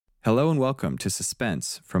Hello and welcome to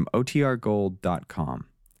Suspense from OTRGold.com.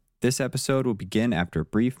 This episode will begin after a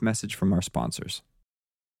brief message from our sponsors.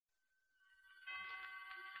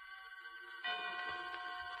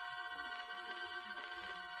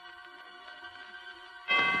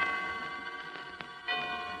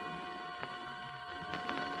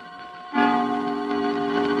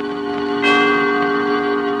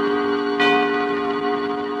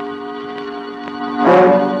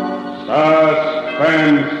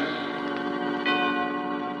 Suspense.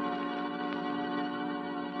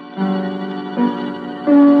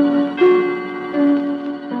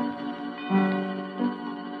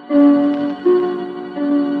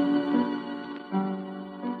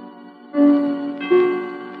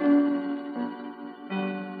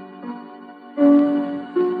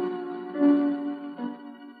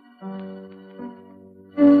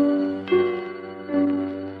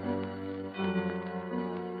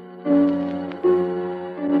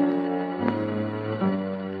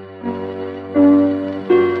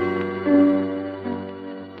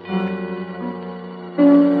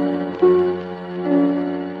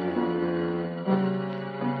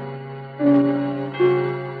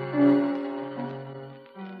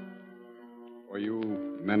 For you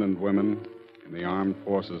men and women in the armed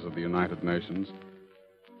forces of the United Nations,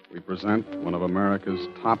 we present one of America's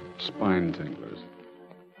top spine tinglers,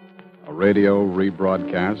 a radio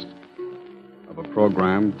rebroadcast of a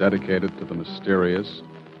program dedicated to the mysterious,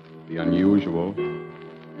 the unusual,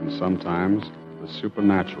 and sometimes the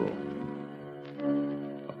supernatural.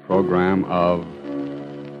 A program of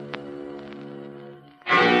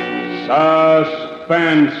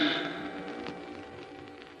Suspense.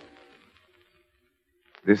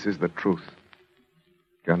 This is the truth.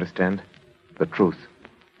 You understand? The truth.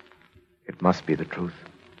 It must be the truth.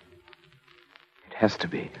 It has to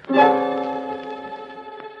be.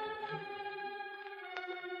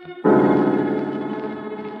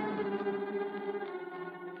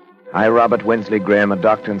 I, Robert Wensley Graham, a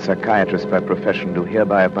doctor and psychiatrist by profession, do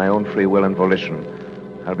hereby of my own free will and volition,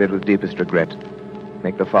 albeit with deepest regret,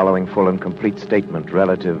 make the following full and complete statement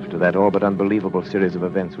relative to that all but unbelievable series of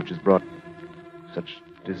events which has brought such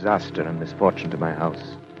disaster and misfortune to my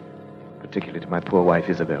house, particularly to my poor wife,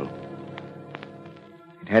 Isabel.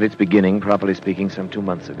 It had its beginning, properly speaking, some 2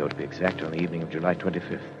 months ago, to be exact, on the evening of July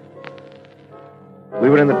 25th. We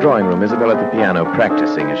were in the drawing room, Isabel at the piano,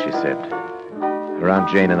 practicing, as she said. Her Aunt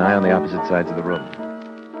Jane and I on the opposite sides of the room.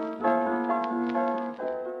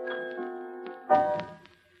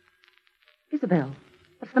 Isabel,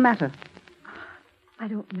 what's the matter? I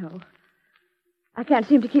don't know. I can't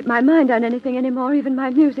seem to keep my mind on anything anymore, even my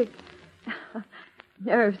music.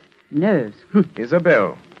 Nerves. Nerves.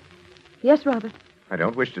 Isabel, Yes, Robert. I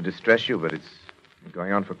don't wish to distress you, but it's been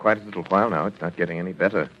going on for quite a little while now. It's not getting any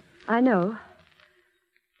better. I know.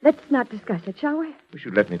 Let's not discuss it, shall we? You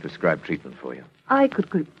should let me prescribe treatment for you. I could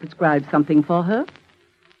prescribe something for her.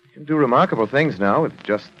 You can do remarkable things now with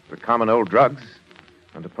just the common old drugs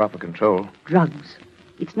under proper control. Drugs.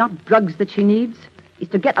 It's not drugs that she needs.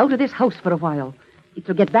 It's to get out of this house for a while. It's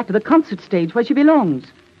to get back to the concert stage where she belongs.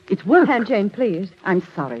 It's work. Aunt Jane, please. I'm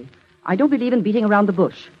sorry. I don't believe in beating around the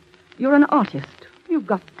bush. You're an artist. You've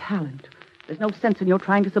got talent. There's no sense in your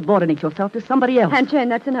trying to subordinate yourself to somebody else. Aunt Jane,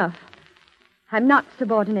 that's enough. I'm not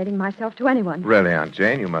subordinating myself to anyone. Really, Aunt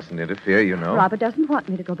Jane, you mustn't interfere, you know. Robert doesn't want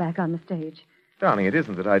me to go back on the stage. Darling, it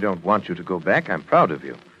isn't that I don't want you to go back. I'm proud of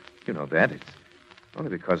you. You know that. It's only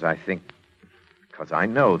because I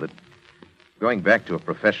know that going back to a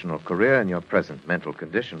professional career in your present mental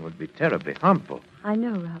condition would be terribly harmful. I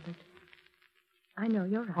know, Robert. I know,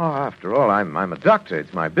 you're right. Oh, after all, I'm a doctor.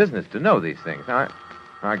 It's my business to know these things. I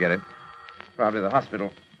get it. Probably the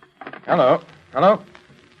hospital. Hello?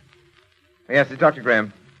 Yes, it's Dr.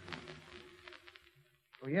 Graham.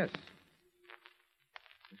 Oh, yes.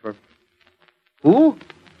 It's for... Who?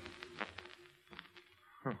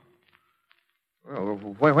 Huh. Well,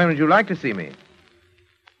 when would you like to see me?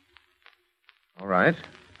 All right.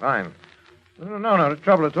 Fine. No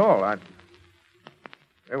trouble at all.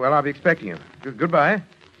 Very well, I'll be expecting you. Goodbye.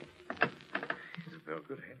 Isabel,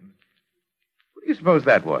 good heavens. Who do you suppose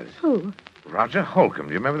that was? Who? Roger Holcomb.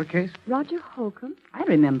 Do you remember the case? Roger Holcomb? I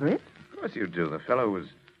remember it. Of course you do. The fellow was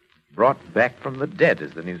brought back from the dead,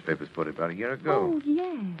 as the newspapers put it, about a year ago. Oh,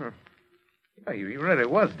 yes. Yeah, he really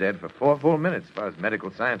was dead for 4 full minutes, as far as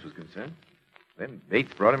medical science was concerned. Then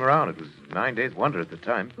Bates brought him around. It was 9 days' wonder at the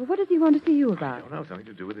time. Well, what does he want to see you I about? don't know. Something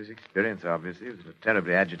to do with his experience, obviously. He was in a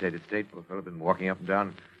terribly agitated state. Poor fellow had been walking up and down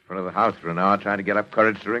in front of the house for an hour trying to get up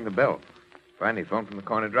courage to ring the bell. Finally phoned from the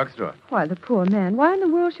corner drugstore. Why, the poor man. Why in the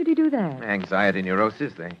world should he do that? Anxiety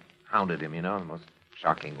neurosis. They hounded him, in the most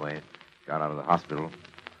shocking way. Got out of the hospital.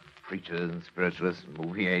 preachers and spiritualists and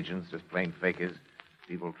movie agents, just plain fakers.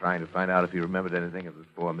 People trying to find out if he remembered anything of the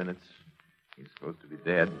 4 minutes. He's supposed to be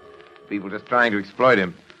dead. People just trying to exploit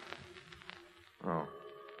him. Oh,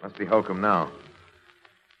 must be Holcomb now.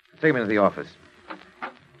 Take him into the office.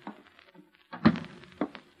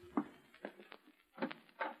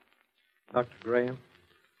 Dr. Graham?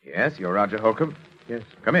 Yes, you're Roger Holcomb? Yes.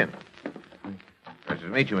 Come in. Pleasure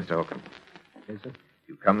to meet you, Mr. Holcomb. Yes, sir.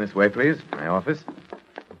 You come this way, please. My office.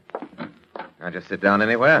 Now just sit down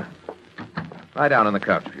anywhere. Lie down on the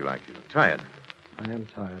couch if you like. You're tired. I am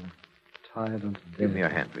tired. Tired unto death. Give me your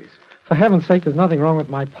hand, please. For heaven's sake, there's nothing wrong with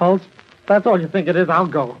my pulse. If that's all you think it is, I'll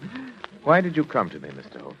go. Why did you come to me,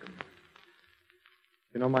 Mr. Holcomb?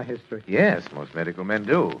 You know my history? Yes, most medical men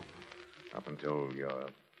do. Up until your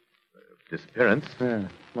disappearance. Yeah,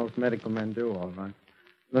 most medical men do, all right.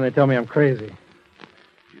 Then they tell me I'm crazy.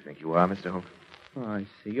 Do you think you are, Mr. Holcomb? Oh, I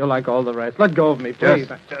see. You're like all the rest. Let go of me, please.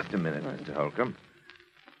 Just a minute, Mr. Holcomb.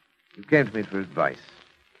 You came to me for advice.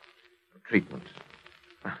 For treatment.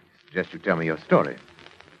 I suggest you tell me your story.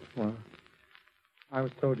 Well, I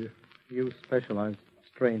was told you specialize in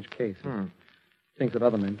strange cases. Things that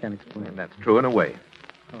other men can't explain. And that's true in a way.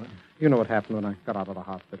 You know what happened when I got out of the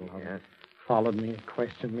hospital. How Yes. they followed me,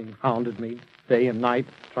 questioned me, hounded me day and night,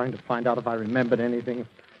 trying to find out if I remembered anything, if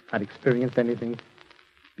I'd experienced anything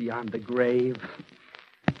beyond the grave.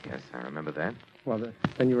 Yes, I remember that. Well,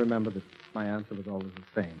 then you remember that my answer was always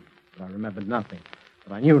the same. That I remembered nothing.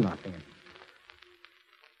 That I knew nothing.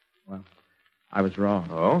 Well, I was wrong.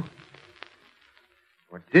 Oh?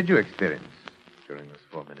 What did you experience during those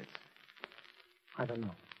 4 minutes? I don't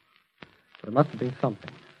know. But it must have been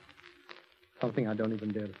something. Something I don't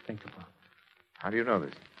even dare to think about. How do you know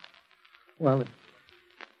this? Well,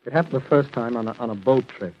 it happened the first time on a boat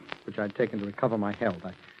trip, which I'd taken to recover my health.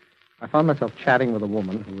 I found myself chatting with a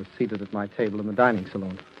woman who was seated at my table in the dining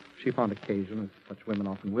saloon. She found occasion, as such women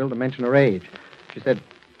often will, to mention her age. She said,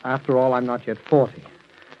 after all, I'm not yet 40.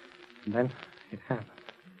 And then it happened.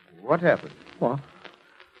 What happened? Well,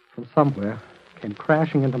 from somewhere came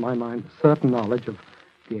crashing into my mind the certain knowledge of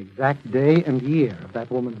the exact day and year of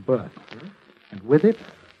that woman's birth. And with it,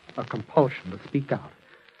 a compulsion to speak out.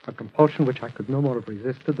 A compulsion which I could no more have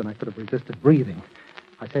resisted than I could have resisted breathing.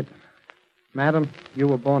 I said, Madam, you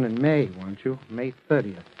were born in May, weren't you? May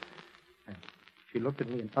 30th. And she looked at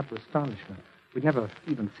me in utter astonishment. We'd never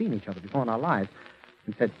even seen each other before in our lives.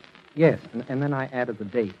 And said, yes. And then I added the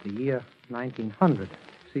date, the year 1900.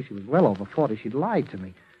 See, she was well over 40. She'd lied to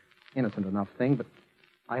me. Innocent enough thing, but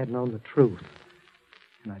I had known the truth.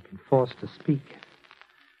 And I'd been forced to speak.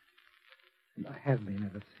 And I have been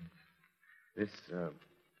ever since. This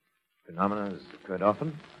phenomenon has occurred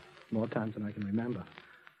often? More times than I can remember.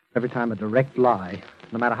 Every time a direct lie,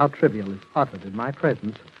 no matter how trivial, is uttered in my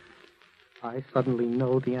presence, I suddenly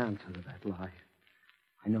know the answer to that lie.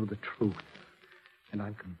 I know the truth. And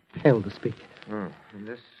I'm compelled to speak it. And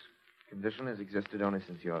this condition has existed only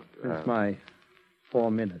since your... Since my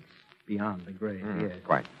 4 minutes beyond the grave, yes.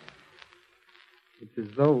 Quite. It's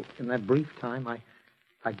as though, in that brief time,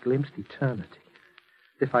 I glimpsed eternity.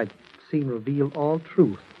 As if I'd seen revealed all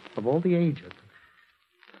truth of all the ages.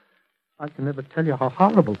 I can never tell you how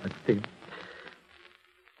horrible that seemed.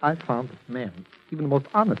 I found that men, even the most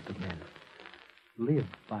honest of men, live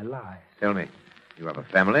by lies. Tell me, you have a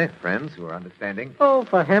family, friends who are understanding? Oh,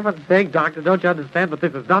 for heaven's sake, Doctor, don't you understand what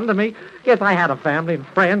this has done to me? Yes, I had a family and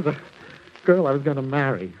friends, a girl I was going to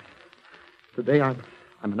marry. Today I'm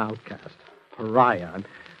an outcast, pariah.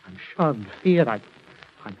 I'm shunned, feared.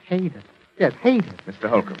 I'm hated. Yes, hated. Mr.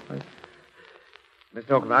 Holcomb. Mr.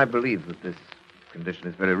 Holcomb, I believe that this condition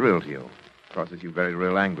is very real to you. It causes you very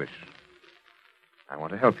real anguish. I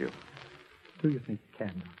want to help you. Do you think you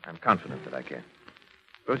can? I'm confident that I can.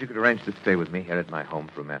 Suppose you could arrange to stay with me here at my home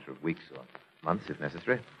for a matter of weeks or months, if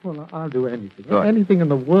necessary. Well, I'll do anything. Good. Anything in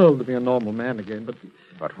the world to be a normal man again, but...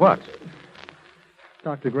 But what?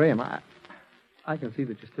 Dr. Graham, I can see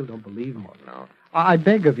that you still don't believe me. Oh, no. I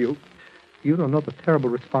beg of you. You don't know the terrible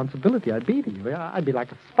responsibility I'd be to you. I'd be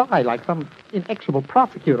like a spy, like some inexorable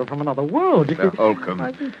prosecutor from another world. Mr. Holcomb,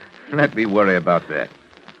 let me worry about that.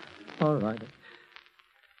 All right.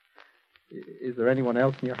 Is there anyone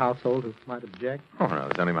else in your household who might object? Oh, no,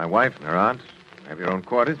 there's only my wife and her aunt. Have your own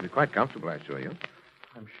quarters. Be quite comfortable, I assure you.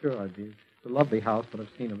 I'm sure I'd be. It's a lovely house, but I've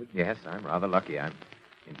seen of it. Yes, I'm rather lucky. I'm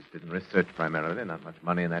interested in research primarily. Not much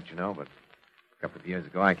money in that, you know, but a couple of years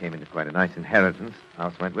ago I came into quite a nice inheritance.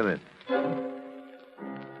 House went with it.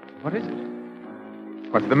 What is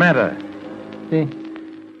it? What's the matter? The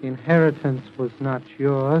inheritance was not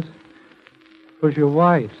yours. It was your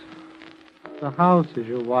wife's. The house is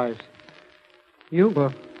your wife's. You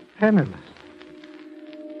were penniless.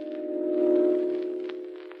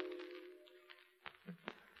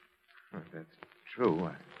 true.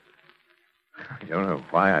 I don't know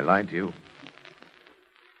why I lied to you.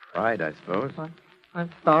 Pride, I suppose. I'm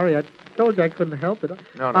sorry. I told you I couldn't help it.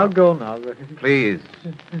 No. I'll go now. Please.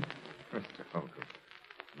 Mr. Holcomb.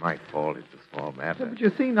 My fault. It's a small matter. But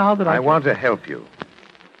you see now that I want to help you.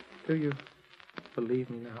 Do you believe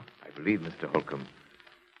me now? I believe, Mr. Holcomb,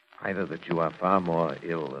 either that you are far more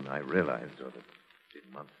ill than I realized, or that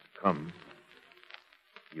in months to come,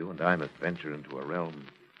 you and I must venture into a realm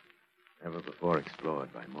never before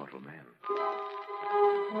explored by mortal man.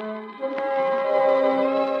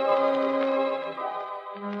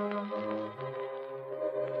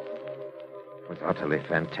 It was utterly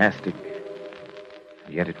fantastic,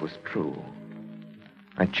 and yet it was true.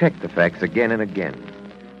 I checked the facts again and again.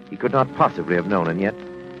 He could not possibly have known, and yet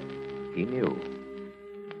he knew.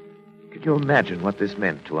 Could you imagine what this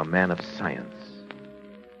meant to a man of science?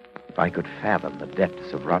 If I could fathom the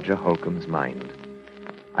depths of Roger Holcomb's mind,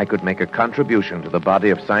 I could make a contribution to the body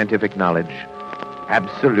of scientific knowledge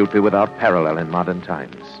absolutely without parallel in modern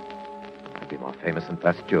times. I'd be more famous than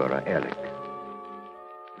Pasteur or Ehrlich.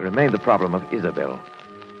 There remained the problem of Isabel.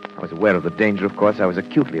 I was aware of the danger, of course. I was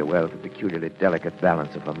acutely aware of the peculiarly delicate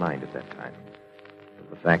balance of her mind at that time.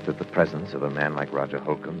 The fact that the presence of a man like Roger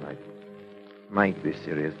Holcomb might be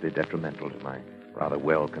seriously detrimental to my rather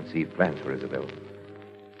well-conceived plans for Isabel.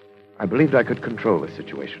 I believed I could control the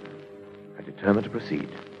situation. I determined to proceed.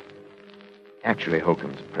 Actually,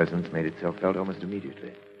 Holcomb's presence made itself felt almost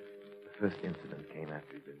immediately. The first incident came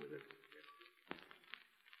after he'd been with us.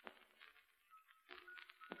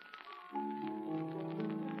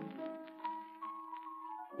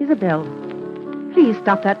 Isabel, please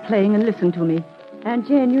stop that playing and listen to me. Aunt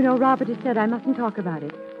Jane, you know Robert has said I mustn't talk about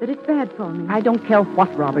it, that it's bad for me. I don't care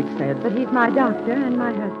what Robert said. But he's my doctor and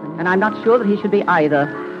my husband. And I'm not sure that he should be either.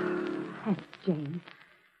 Aunt Jane,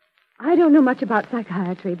 I don't know much about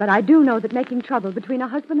psychiatry, but I do know that making trouble between a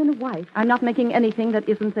husband and a wife... I'm not making anything that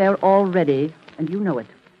isn't there already, and you know it.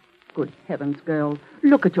 Good heavens, girl.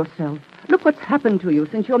 Look at yourself. Look what's happened to you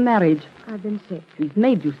since your marriage. I've been sick. He's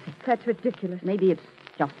made you sick. That's ridiculous. Maybe it's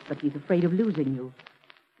just that he's afraid of losing you.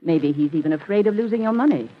 Maybe he's even afraid of losing your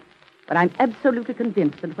money. But I'm absolutely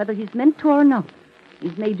convinced that whether he's meant to or not,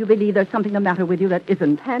 he's made you believe there's something the matter with you that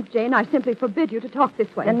isn't. Aunt Jane, I simply forbid you to talk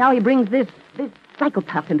this way. And now he brings this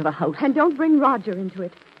psychopath into the house. And don't bring Roger into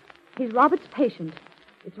it. He's Robert's patient.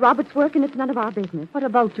 It's Robert's work, and it's none of our business. What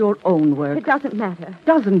about your own work? It doesn't matter.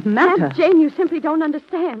 Doesn't matter? Aunt Jane, you simply don't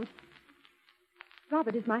understand.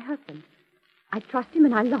 Robert is my husband. I trust him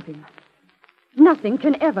and I love him. Nothing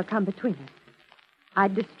can ever come between us.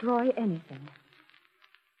 I'd destroy anything.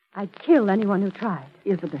 I'd kill anyone who tried.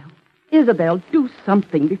 Isabel, do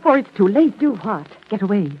something before it's too late. Do what? Get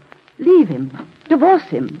away. Leave him. Divorce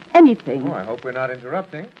him. Anything. Oh, I hope we're not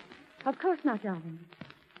interrupting. Of course not, darling.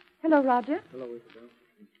 Hello, Roger. Hello,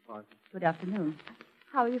 Isabel. Good afternoon.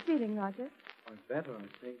 How are you feeling, Roger? I'm better,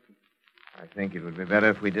 I think. I think it would be better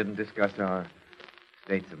if we didn't discuss our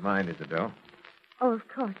states of mind, Isabel. Oh, of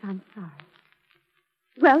course, I'm sorry.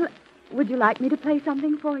 Well, would you like me to play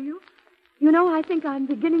something for you? You know, I think I'm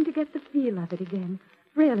beginning to get the feel of it again.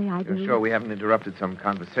 Really, I do. You're sure we haven't interrupted some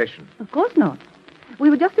conversation? Of course not. We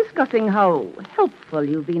were just discussing how helpful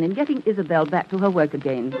you've been in getting Isabel back to her work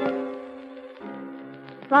again.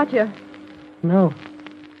 Roger. No.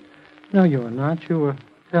 No, you were not. You were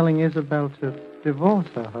telling Isabel to divorce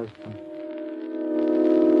her husband.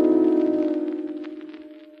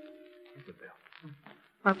 Isabel.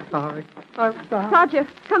 I'm sorry. I'm sorry. Roger,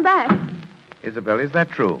 come back. Isabel, is that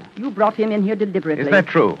true? You brought him in here deliberately. Is that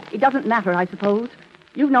true? It doesn't matter, I suppose.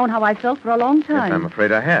 You've known how I felt for a long time. Yes, I'm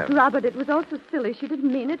afraid I have. Robert, it was all so silly. She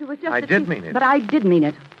didn't mean it. It was just I that did she... mean it. But I did mean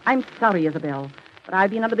it. I'm sorry, Isabel. But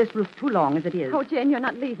I've been under this roof too long as it is. Oh, Jane, you're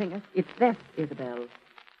not leaving us. It's best, Isabel.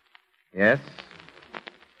 Yes?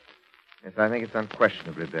 Yes, I think it's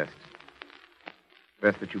unquestionably best.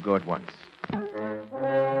 Best that you go at once.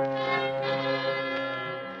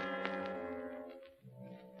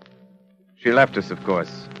 She left us, of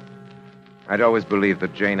course. I'd always believed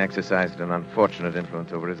that Jane exercised an unfortunate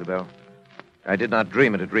influence over Isabel. I did not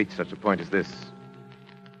dream it had reached such a point as this.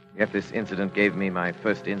 Yet this incident gave me my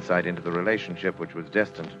first insight into the relationship which was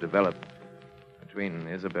destined to develop between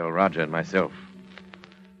Isabel, Roger, and myself.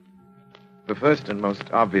 The first and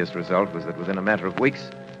most obvious result was that within a matter of weeks,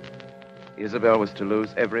 Isabel was to lose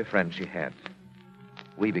every friend she had.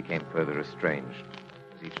 We became further estranged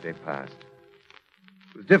as each day passed.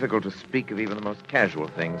 It was difficult to speak of even the most casual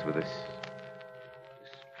things with this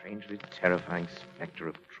strangely terrifying specter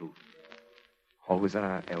of truth always at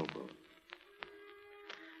our elbow.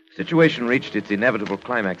 The situation reached its inevitable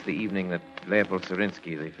climax the evening that Leopold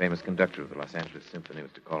Sarinsky, the famous conductor of the Los Angeles Symphony,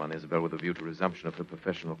 was to call on Isabel with a view to resumption of her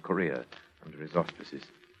professional career under his auspices.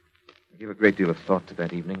 I gave a great deal of thought to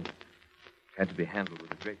that evening. It had to be handled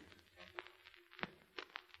with a great...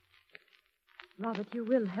 Robert, you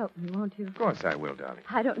will help me, won't you? Of course I will, darling.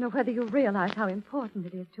 I don't know whether you realize how important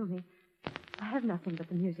it is to me. I have nothing but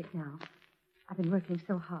the music now. I've been working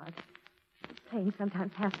so hard. Playing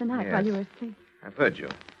sometimes half the night Yes. while you were asleep. I've heard you.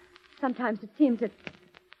 Sometimes it seems that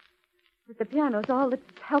the piano's all that's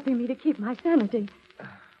helping me to keep my sanity.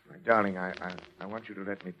 My darling, I want you to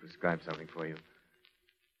let me prescribe something for you.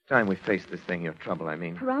 It's time we face this thing, your trouble, I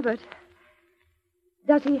mean. Robert,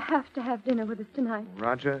 does he have to have dinner with us tonight?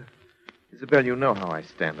 Roger? Isabel, you know how I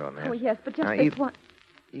stand on that. Oh, yes, but just Now, this one.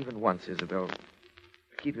 Even once, Isabel,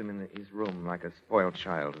 keep him in his room like a spoiled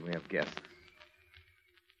child when we have guests.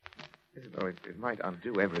 Isabel, it might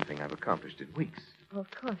undo everything I've accomplished in weeks. Oh,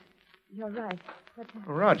 of course. You're right. But,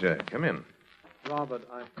 Oh, Roger, come in. Robert,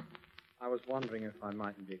 I was wondering if I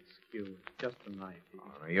mightn't be excused just tonight.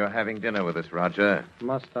 Oh, you're having dinner with us, Roger.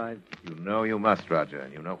 Must I? You know you must, Roger,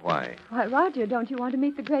 and you know why. why, Roger, don't you want to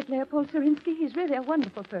meet the great Leopold Sarinsky? He's really a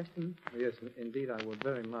wonderful person. Yes, indeed, I would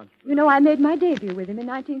very much. You know, I made my debut with him in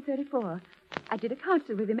 1934. I did a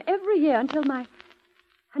concert with him every year until I...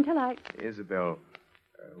 Isabel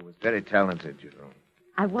was very talented, you know.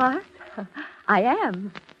 I was? I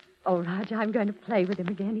am. Oh, Roger, I'm going to play with him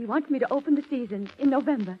again. He wants me to open the season in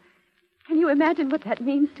November. Can you imagine what that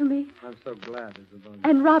means to me? I'm so glad, Isabel.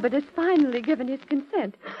 And Robert has finally given his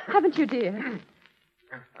consent. Haven't you, dear?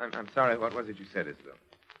 I'm sorry, what was it you said, Isabel?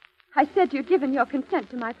 I said you'd given your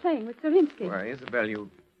consent to my playing with Sarinsky. Why, Isabel, you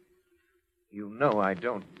know I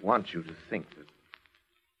don't want you to think that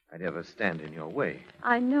I'd ever stand in your way.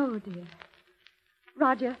 I know, dear.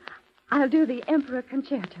 Roger, I'll do the Emperor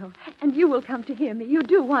Concerto, and you will come to hear me. You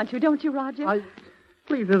do want to, don't you, Roger?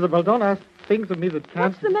 Please, Isabel, don't ask things of me that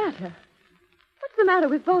can't... What's the matter? What's the matter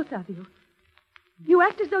with both of you? You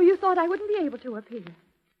act as though you thought I wouldn't be able to appear.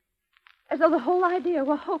 As though the whole idea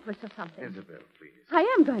were hopeless or something. Isabel, please. I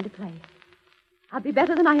am going to play. I'll be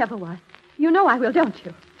better than I ever was. You know I will, don't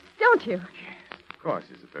you? Don't you? Of course,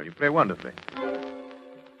 Isabel. You play wonderfully.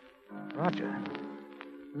 Roger.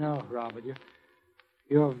 No, Robert,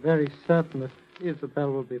 you're very certain that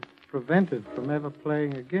Isabel will be prevented from ever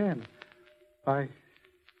playing again by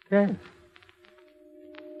death.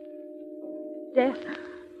 Death?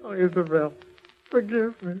 Oh, Isabel,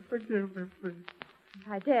 forgive me, please.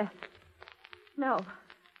 By death? No.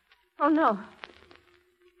 Oh, no.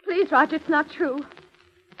 Please, Roger, it's not true.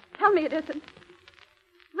 Tell me it isn't.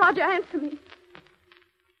 Roger, answer me.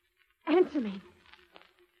 Answer me.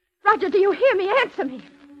 Roger, do you hear me? Answer me.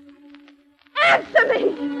 Answer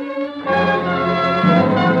me!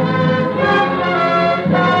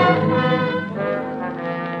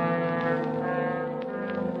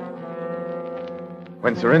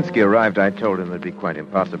 When Sarinsky arrived, I told him it would be quite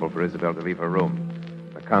impossible for Isabel to leave her room.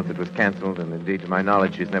 The concert was canceled, and indeed, to my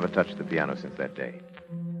knowledge, she's never touched the piano since that day.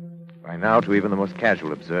 By now, to even the most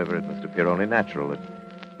casual observer, it must appear only natural that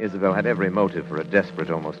Isabel had every motive for a desperate,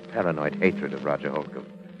 almost paranoid hatred of Roger Holcomb.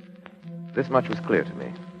 This much was clear to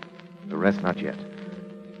me. The rest, not yet.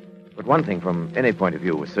 But one thing from any point of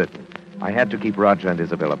view was certain. I had to keep Roger and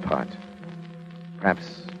Isabel apart.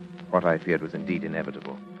 Perhaps what I feared was indeed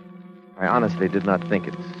inevitable. I honestly did not think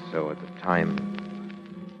it so at the time.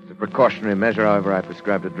 As a precautionary measure, however, I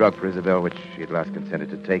prescribed a drug for Isabel, which she at last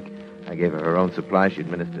consented to take. I gave her own supply. She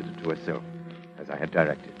administered it to herself, as I had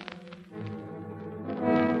directed.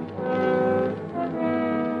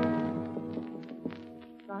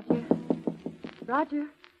 Roger? Roger?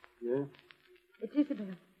 Yeah? It's Isabel.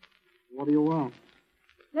 What do you want?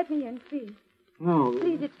 Let me in, please. No.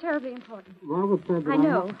 Please, it's terribly important. Robert said that I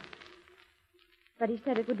know. But he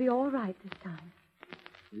said it would be all right this time.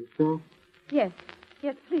 You sure? Yes.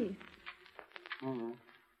 Yes, please. All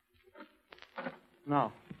right.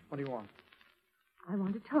 Now, what do you want? I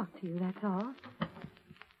want to talk to you, that's all.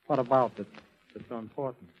 What about it that's so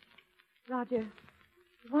important? Roger,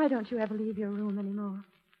 why don't you ever leave your room anymore?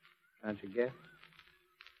 Can't you guess?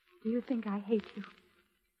 Do you think I hate you?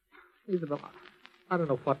 Isabel, I don't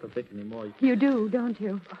know what to think anymore. You do, don't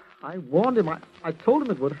you? I warned him. I told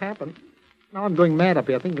him it would happen. Now I'm going mad up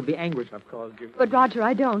here thinking of the anguish I've caused you. But, Roger,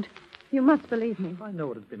 I don't. You must believe me. I know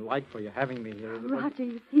what it's been like for you having me here, Isabel. Roger,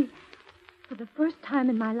 you see, for the first time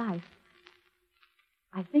in my life,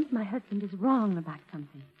 I think my husband is wrong about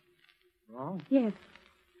something. Wrong? Yes.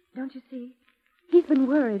 Don't you see? He's been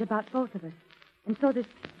worried about both of us. And so this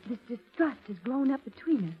distrust has grown up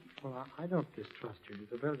between us. Well, I don't distrust you,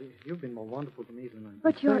 Isabel. You've been more wonderful to me than I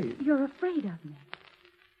But say. you're afraid of me.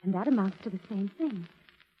 And that amounts to the same thing.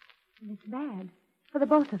 And it's bad. For the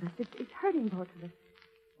both of us. It's hurting both of us.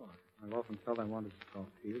 Well, I've often felt I wanted to talk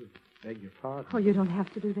to you, to beg your pardon. Oh, you don't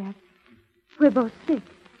have to do that. We're both sick.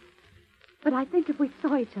 But I think if we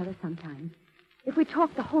saw each other sometime, if we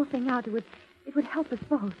talked the whole thing out, it would help us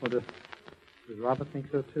both. Well, does Robert think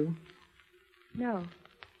so, too? No.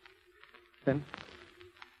 Then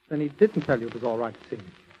he didn't tell you it was all right to see me.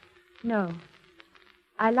 No.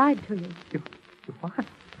 I lied to you. You what?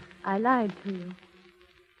 I lied to you.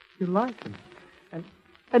 You lied to me.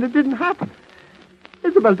 And it didn't happen.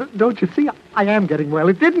 Isabel, don't you see? I am getting well.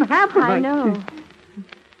 It didn't happen. I know.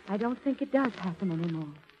 I don't think it does happen anymore.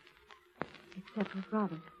 Except with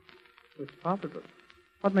Robert. With Robert?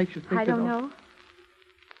 What makes you think I don't know.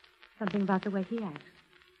 Something about the way he acts.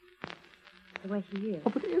 The way he is. Oh,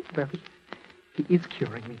 but Isabel, he is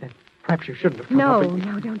curing me then. Perhaps you shouldn't have come up with...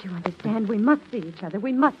 No, don't you understand? We must see each other.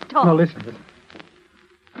 We must talk. No, listen.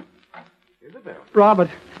 Isabel. Robert,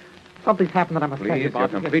 something's happened that I must tell you Please, you're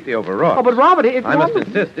about. completely overwrought. Oh, but Robert, it's... I must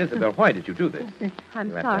insist. Isabel, why did you do this? I'm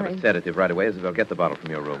You have to have sorry. a sedative right away. Isabel, get the bottle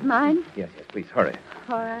from your room. Mine? Yes, please, hurry.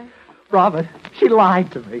 All right. Robert, she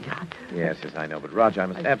lied to me. Yes, I know. But, Roger, I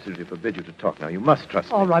must absolutely forbid you to talk now. You must trust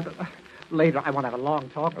me. All right, but later I want to have a long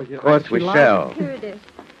talk with you. Of course She we lied. shall. Here it is.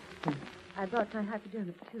 I brought my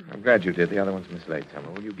hypodermic, too. I'm glad you did. The other one's mislaid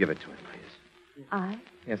somewhere. Will you give it to him, please? I?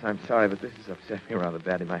 Yes, I'm sorry, but this has upset me rather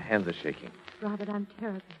badly. My hands are shaking. Robert, I'm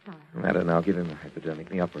terribly sorry. No matter now. Give him the hypodermic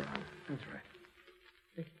in the upper arm. That's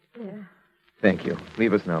right. There. Thank you.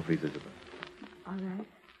 Leave us now, please, Isabel. All right.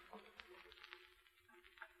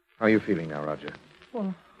 How are you feeling now, Roger?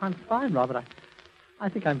 Well, I'm fine, Robert. I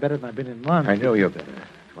think I'm better than I've been in months. I know you're better.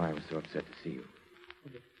 That's why I was so upset to see you.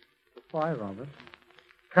 Why, Robert?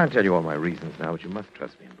 Can't tell you all my reasons now, but you must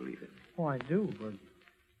trust me and believe in me. Oh, I do, but...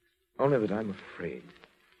 Only that I'm afraid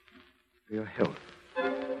for your health.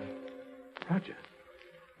 Roger.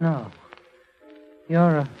 No.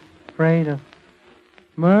 You're afraid of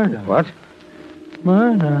murder. What?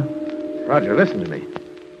 Murder. Roger, listen to me.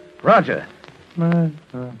 Roger. Murder.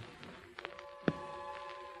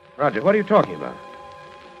 Roger, what are you talking about?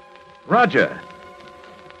 Roger.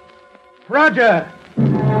 Roger!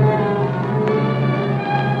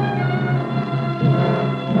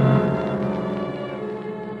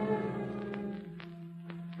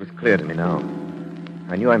 It was clear to me now.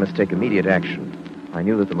 I knew I must take immediate action. I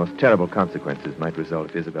knew that the most terrible consequences might result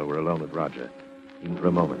if Isabel were alone with Roger, even for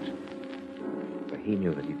a moment. But he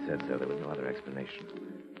knew that he'd said so. There was no other explanation.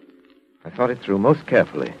 I thought it through most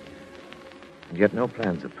carefully. And yet no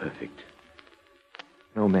plans are perfect.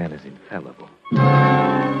 No man is infallible.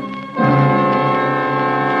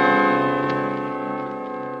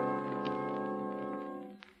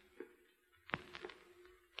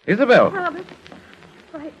 Isabel! Robert,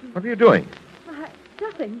 frightened. What are you doing?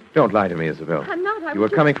 Nothing. Don't lie to me, Isabel. I'm not. You were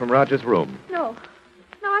coming from Roger's room. No.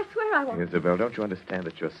 No, I swear I won't. Isabel, don't you understand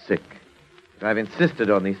that you're sick? That I've insisted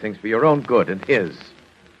on these things for your own good and his.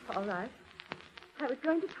 All right. I was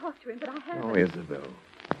going to talk to him, but I haven't. Oh, Isabel.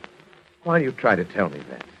 Why do you try to tell me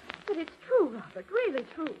that? But it's true, Robert. Really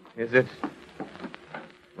true. Is it?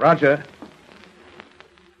 Roger?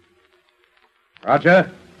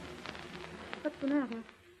 Roger? What's the matter?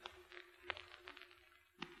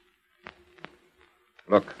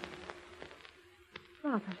 Look,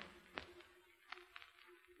 Robert.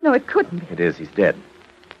 No, it couldn't be. it is. He's dead.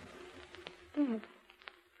 Dead.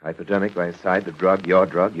 Hypodermic by his side, the drug,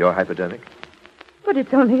 your hypodermic. But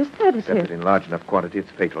it's only a Except that sedative. in large enough quantity, it's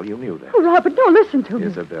fatal. You knew that. Oh, Robert, don't listen to me.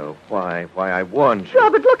 Isabel, why? Why, I warned you.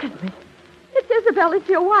 Robert, look at me. It's Isabel. It's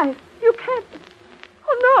your wife. You can't...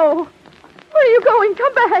 Oh, no. Where are you going?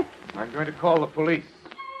 Come back. I'm going to call the police.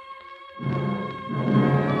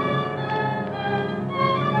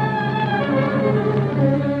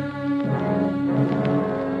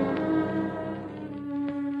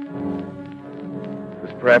 It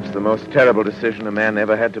was perhaps the most terrible decision a man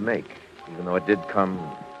ever had to make, even though it did come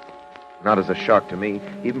not as a shock to me,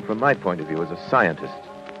 even from my point of view as a scientist.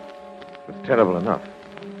 It was terrible enough.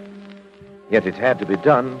 Yet it had to be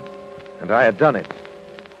done, and I had done it.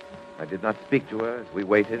 I did not speak to her as we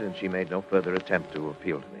waited, and she made no further attempt to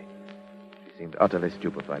appeal to me. She seemed utterly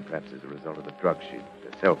stupefied, perhaps as a result of the drug she'd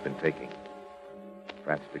herself been taking.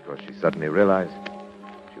 Perhaps because she suddenly realized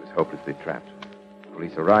she was hopelessly trapped.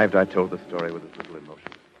 Police arrived. I told the story with as little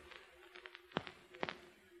emotion.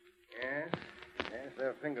 Yes, there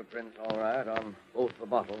are fingerprints, all right, on both the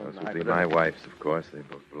bottle and Those the would be hypodermic. my wife's, of course. They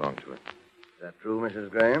both belong to her. Is that true, Mrs.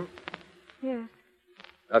 Graham? Yes.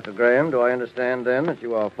 Dr. Graham, do I understand, then, that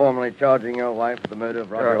you are formally charging your wife with the murder of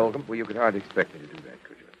Roger Holcomb? Well, you could hardly expect me to do that,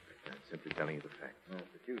 could you? I'm simply telling you the facts. Yes,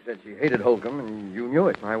 but you said she hated Holcomb, and you knew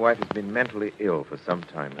it. My wife has been mentally ill for some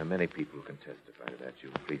time. Now, many people can testify to that. You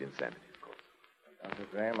plead insanity, of course. Dr.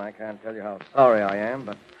 Graham, I can't tell you how sorry I am,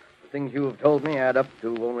 but the things you have told me add up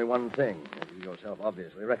to only one thing, as you yourself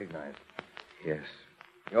obviously recognize. Yes.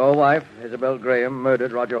 Your wife, Isabel Graham,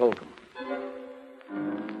 murdered Roger Holcomb.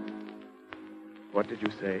 What did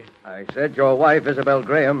you say? I said your wife, Isabel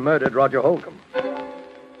Graham, murdered Roger Holcomb.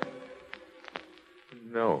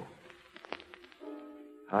 No.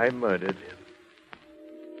 I murdered him.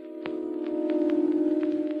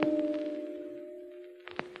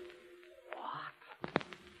 What?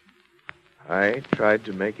 I tried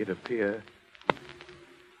to make it appear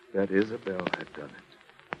that Isabel had done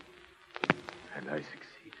it. And I succeeded.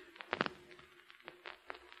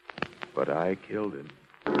 But I killed him.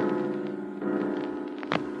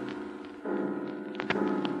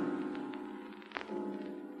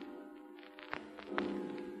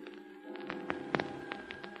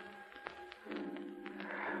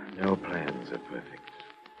 No plans are perfect.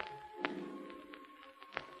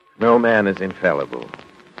 No man is infallible.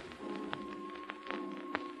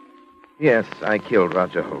 Yes, I killed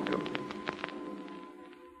Roger Holcomb.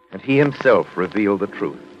 And he himself revealed the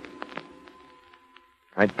truth.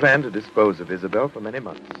 I'd planned to dispose of Isabel for many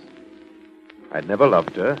months. I'd never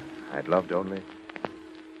loved her. I'd loved only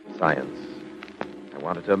science. I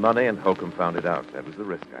wanted her money, and Holcomb found it out. That was the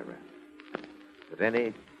risk I ran. But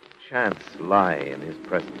any chance lie in his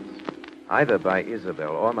presence, either by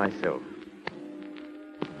Isabel or myself,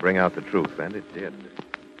 would bring out the truth, and it did.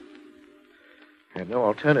 I had no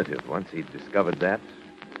alternative once he'd discovered that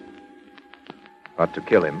but to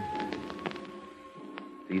kill him.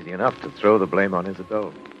 It's easy enough to throw the blame on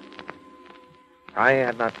Isabel. I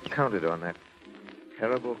had not counted on that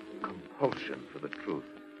terrible compulsion for the truth.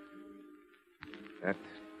 That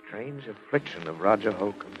strange affliction of Roger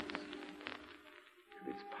Holcomb's.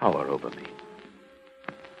 Its power over me.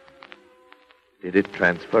 Did it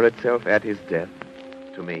transfer itself at his death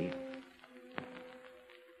to me?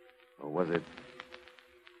 Or was it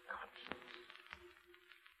conscience?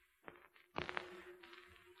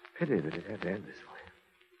 Pity that it had to end this way.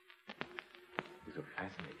 It was a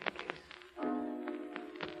fascinating case.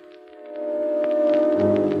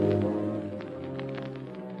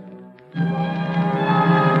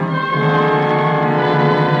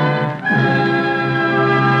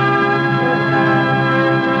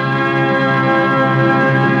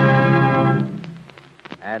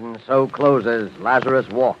 And so closes Lazarus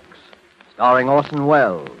Walks, starring Orson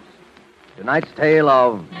Welles. Tonight's tale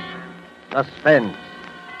of suspense.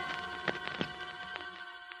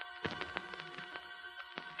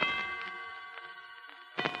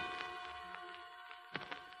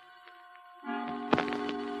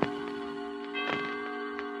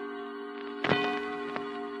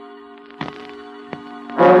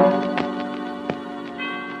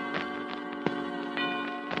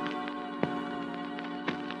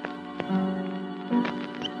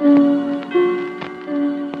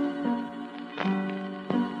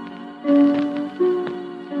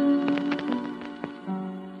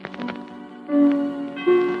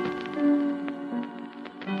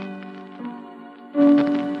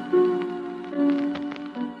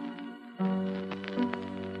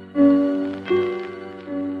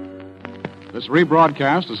 This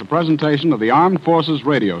rebroadcast is a presentation of the Armed Forces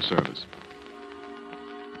Radio Service.